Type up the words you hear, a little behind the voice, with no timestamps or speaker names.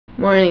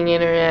Morning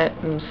internet.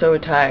 I'm so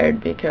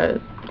tired because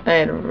I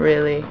had a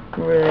really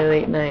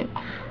late night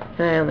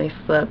and I only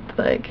slept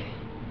like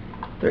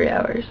 3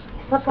 hours.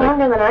 You slept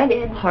longer than I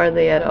did.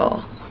 Hardly at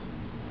all.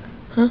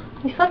 Huh?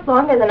 You slept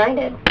longer than I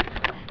did.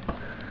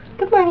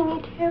 Good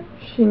morning, YouTube.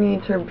 She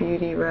needs her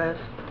beauty rest.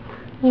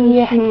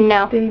 Yeah, she can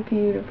no. Stay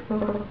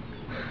beautiful.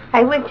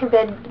 I went to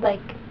bed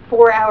like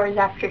 4 hours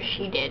after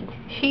she did.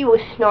 She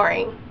was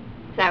snoring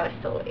and I was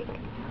still awake.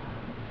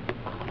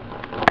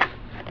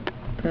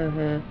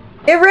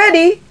 Get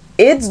ready!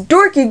 It's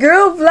Dorky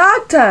Girl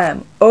vlog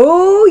time!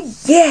 Oh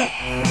yeah!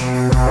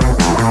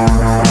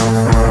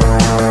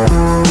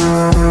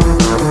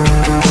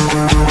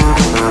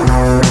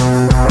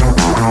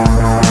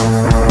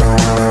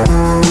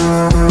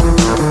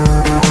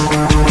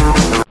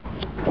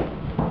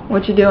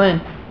 What you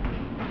doing?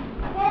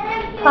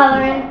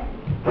 Coloring.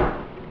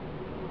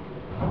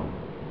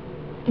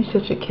 You're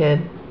such a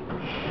kid.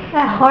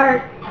 At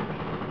heart.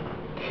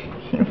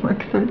 You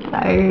look so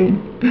tired.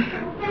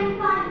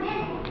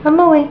 I'm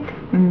awake.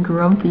 And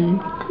grumpy.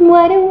 I'm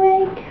wide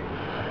awake.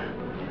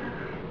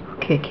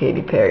 Okay,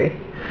 Katy Perry.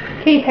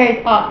 Katy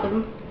Perry's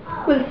awesome.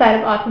 With a side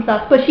of awesome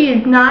sauce. But she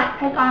is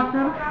not as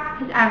awesome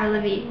as Avril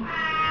Lavigne.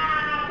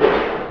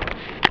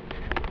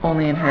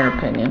 Only in her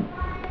opinion.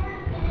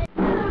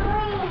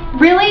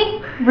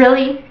 Really?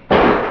 Really?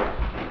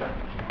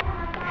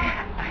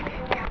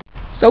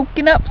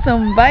 Soaking up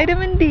some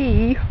vitamin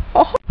D.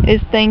 Oh.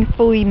 It's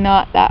thankfully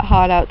not that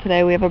hot out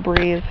today. We have a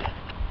breeze.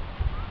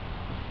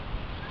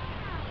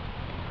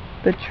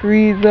 The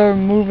trees are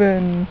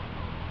moving.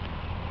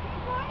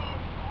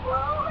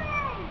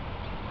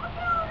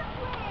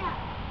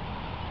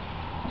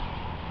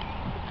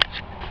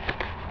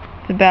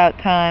 It's about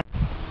time.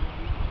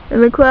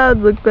 And the clouds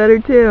look better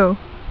too.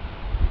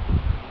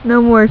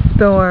 No more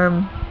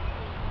storm.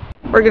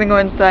 We're gonna go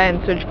inside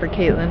and search for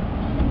Kaitlyn.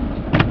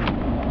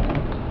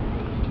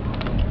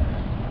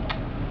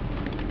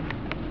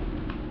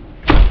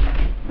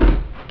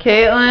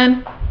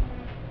 Kaitlyn?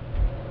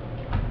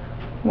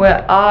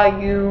 Where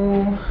are you?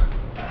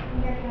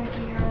 I'm trying to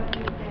figure out what to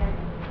do for dinner.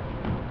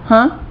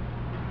 Huh?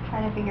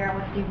 Trying to figure out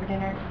what to do for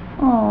dinner.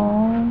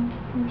 Oh,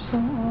 you're so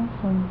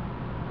awesome.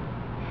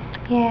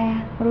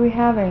 Yeah. What are we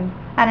having?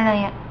 I don't know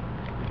yet.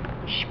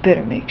 She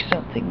better make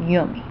something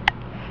yummy.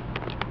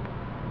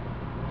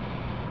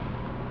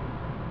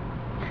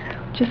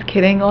 Just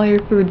kidding, all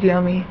your food's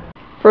yummy.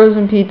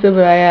 Frozen pizza,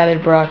 but I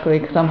added broccoli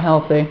because I'm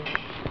healthy.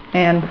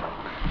 And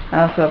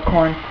I also have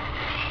corn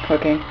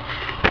cooking.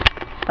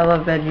 I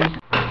love veggies.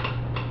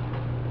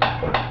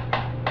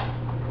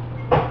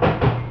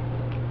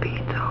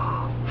 Pizza.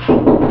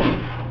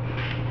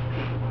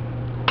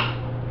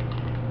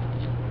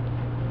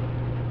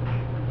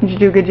 Did you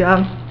do a good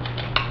job?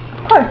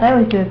 Of course, I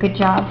always do a good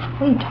job.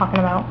 What are you talking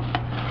about?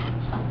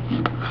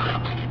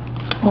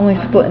 Only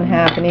split in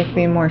half. It needs to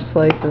be more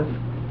slices.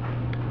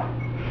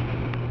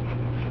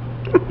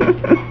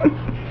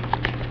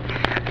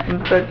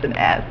 I'm such an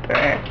ass for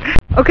her.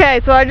 Okay,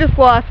 so I just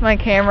lost my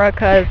camera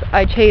because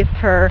I chased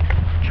her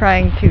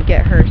trying to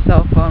get her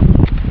cell phone.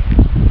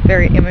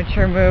 Very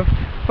immature move.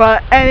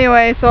 But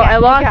anyway, so I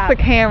lost the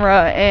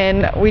camera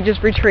and we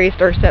just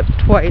retraced our steps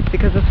twice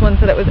because this one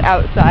said it was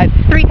outside.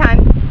 3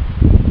 times.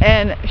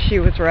 And she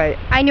was right.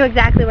 I knew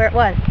exactly where it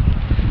was.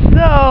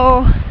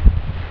 So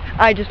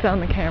I just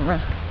found the camera.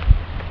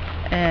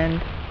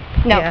 And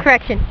No, yeah.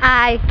 correction.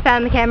 I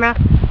found the camera.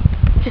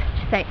 Just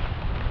say.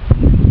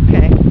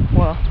 Okay,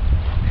 well,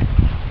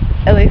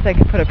 at least I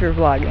can put up your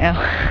vlog now.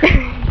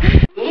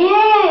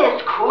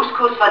 Yes,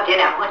 couscous for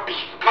dinner would be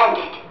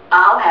splendid.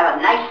 I'll have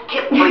a nice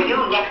tip for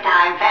you next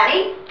time,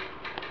 Fanny.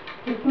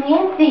 It's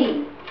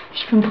Nancy.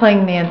 She's been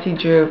playing Nancy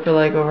Drew for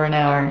like over an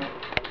hour.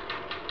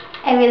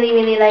 I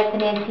really like the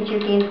Nancy Drew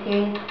game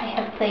series. I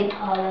have played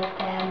all of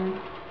them.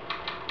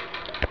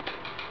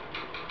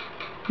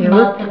 You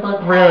Multiple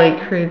look really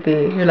times.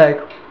 creepy. You're like,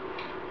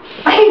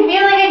 I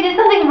feel like I did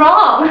something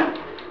wrong.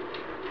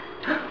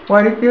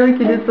 why do you feel like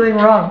you did something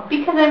wrong?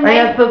 Because I'm Are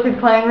you not supposed to be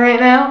playing right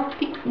now?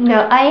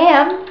 No, I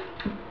am.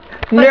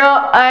 No,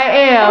 I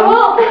am.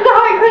 Well, that's a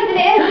hard question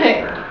to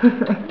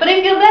answer. But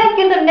I feel bad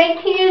because I'm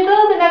 19 years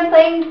old and I'm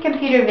playing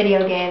computer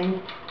video games.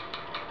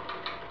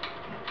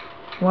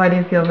 Why do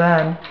you feel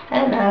bad? I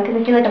don't know, because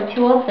I feel like I'm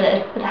too old for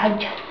this, but I'm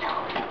just so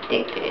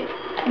addicted.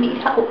 I need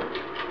help.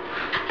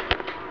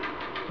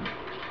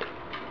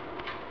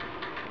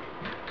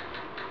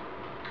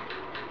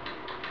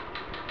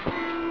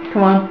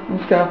 Come on,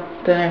 let's go.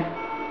 Dinner.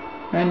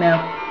 Right now.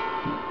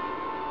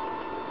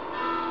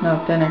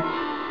 No, dinner.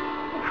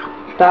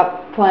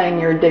 Stop playing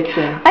your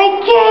addiction.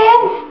 I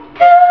can't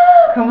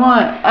stop! Come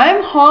on,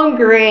 I'm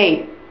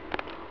hungry.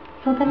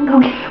 So then go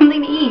get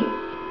something to eat.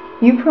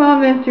 You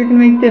promised you're gonna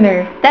make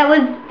dinner. That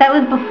was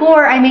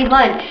before I made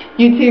lunch.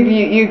 YouTube,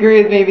 you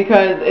agree with me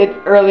because it's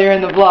earlier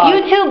in the vlog.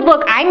 YouTube,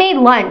 look, I made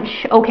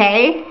lunch,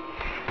 okay?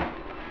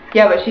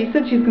 Yeah, but she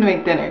said she's gonna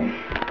make dinner.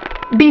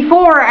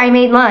 Before I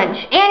made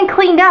lunch. And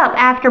cleaned up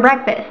after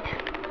breakfast.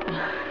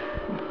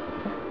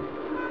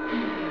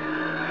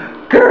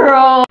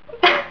 Girl!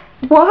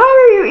 Why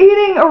are you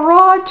eating a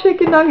raw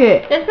chicken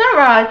nugget? It's not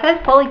raw, it says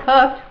fully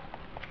cooked.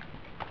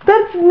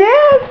 That's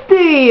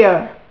nasty!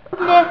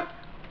 Nah.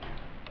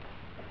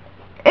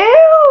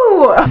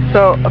 Ew!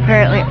 So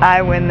apparently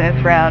I win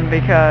this round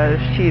because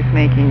she's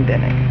making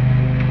dinner.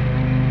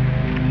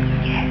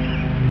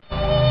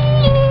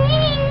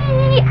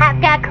 I've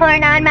got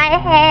corn on my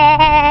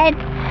head.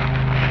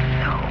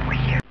 So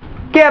weird.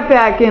 Get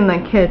back in the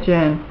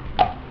kitchen.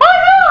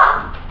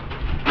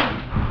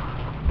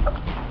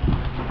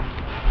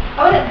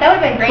 Oh, that would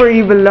have been great. Where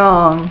you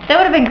belong. That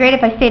would have been great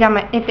if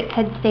it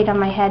had stayed on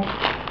my head.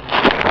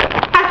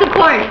 Have some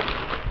corn.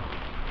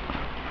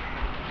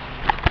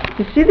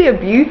 You see the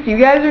abuse you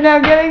guys are now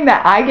getting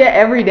that I get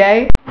every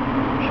day?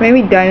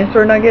 Maybe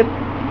dinosaur nuggets?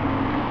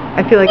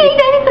 I feel like Hey,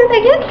 dinosaur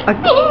nuggets.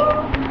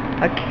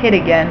 a kid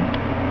again.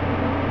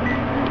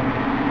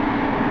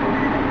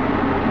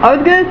 I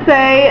was gonna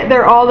say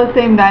they're all the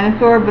same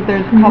dinosaur, but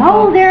there's a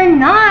couple. No, they're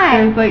not.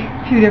 There's like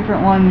 2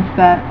 different ones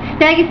that.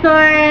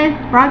 Stegosaurus,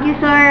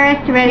 Brontosaurus,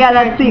 Tyrannosaurus. Yeah,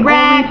 that's the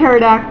only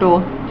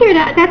pterodactyl.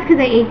 That's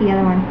because I ate the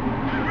other one.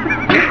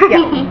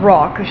 Yeah,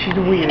 raw, because she's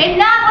weird. It's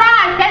not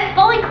raw, it says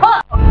fully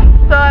cooked.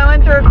 So I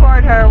went to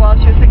record her while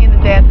she was singing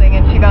and dancing,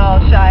 and she got all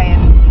shy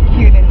and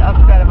cute and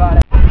upset about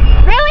it.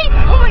 Really?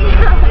 Oh my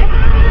god.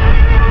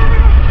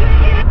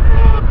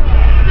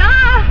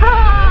 Stop!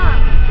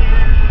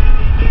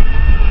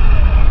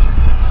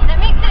 That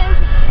makes sense.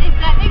 If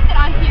that makes it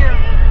onto your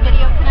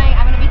video tonight,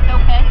 I'm going to be so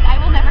pissed. I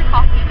will never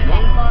talk to you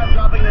again.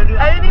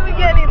 I didn't even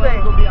get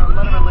anything.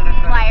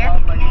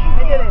 Liar.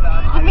 I didn't.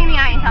 Look me in the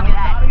eye and tell me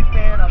that. I didn't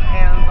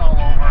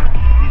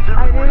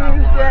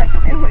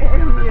even get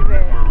any of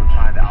it.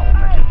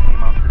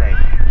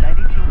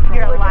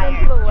 You're a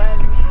liar.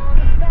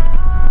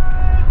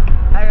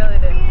 I really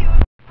did.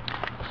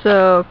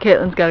 So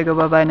Kaitlyn's got to go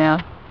bye-bye now.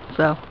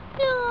 So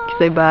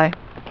say bye.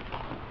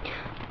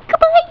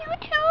 Goodbye,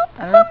 YouTube. I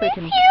don't know if they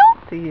can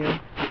see you.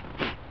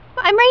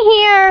 I'm right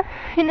here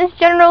in this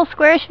general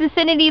squarish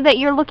vicinity that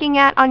you're looking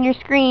at on your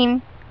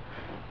screen.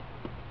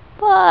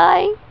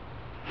 Bye.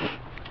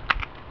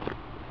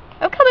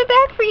 I'm coming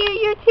back for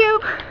you,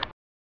 YouTube.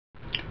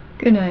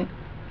 Good night.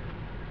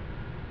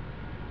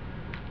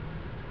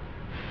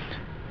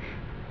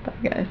 Bye,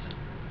 guys.